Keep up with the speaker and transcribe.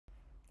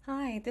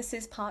Hi, this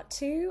is part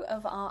 2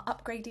 of our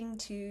upgrading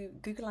to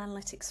Google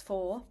Analytics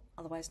 4,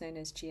 otherwise known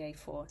as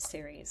GA4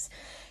 series.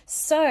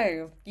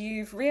 So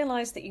you've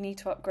realized that you need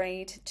to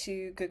upgrade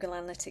to Google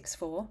Analytics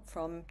 4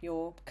 from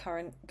your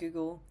current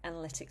Google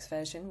Analytics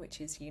version,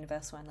 which is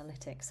Universal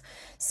Analytics.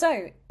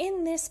 So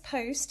in this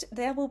post,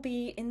 there will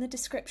be in the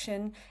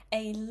description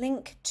a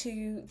link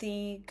to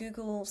the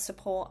Google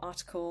support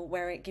article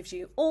where it gives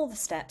you all the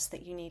steps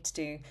that you need to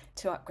do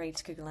to upgrade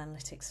to Google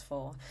Analytics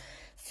 4.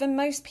 For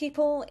most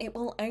people, it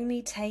will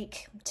only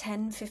take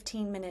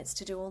 10-15 minutes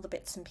to do all the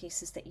bits and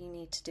pieces that you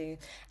need to do.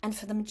 And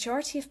for the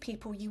majority of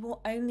people, you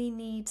will only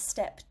need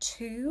step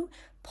 2,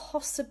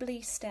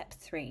 possibly step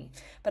 3.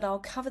 But I'll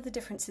cover the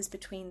differences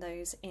between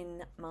those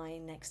in my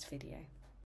next video.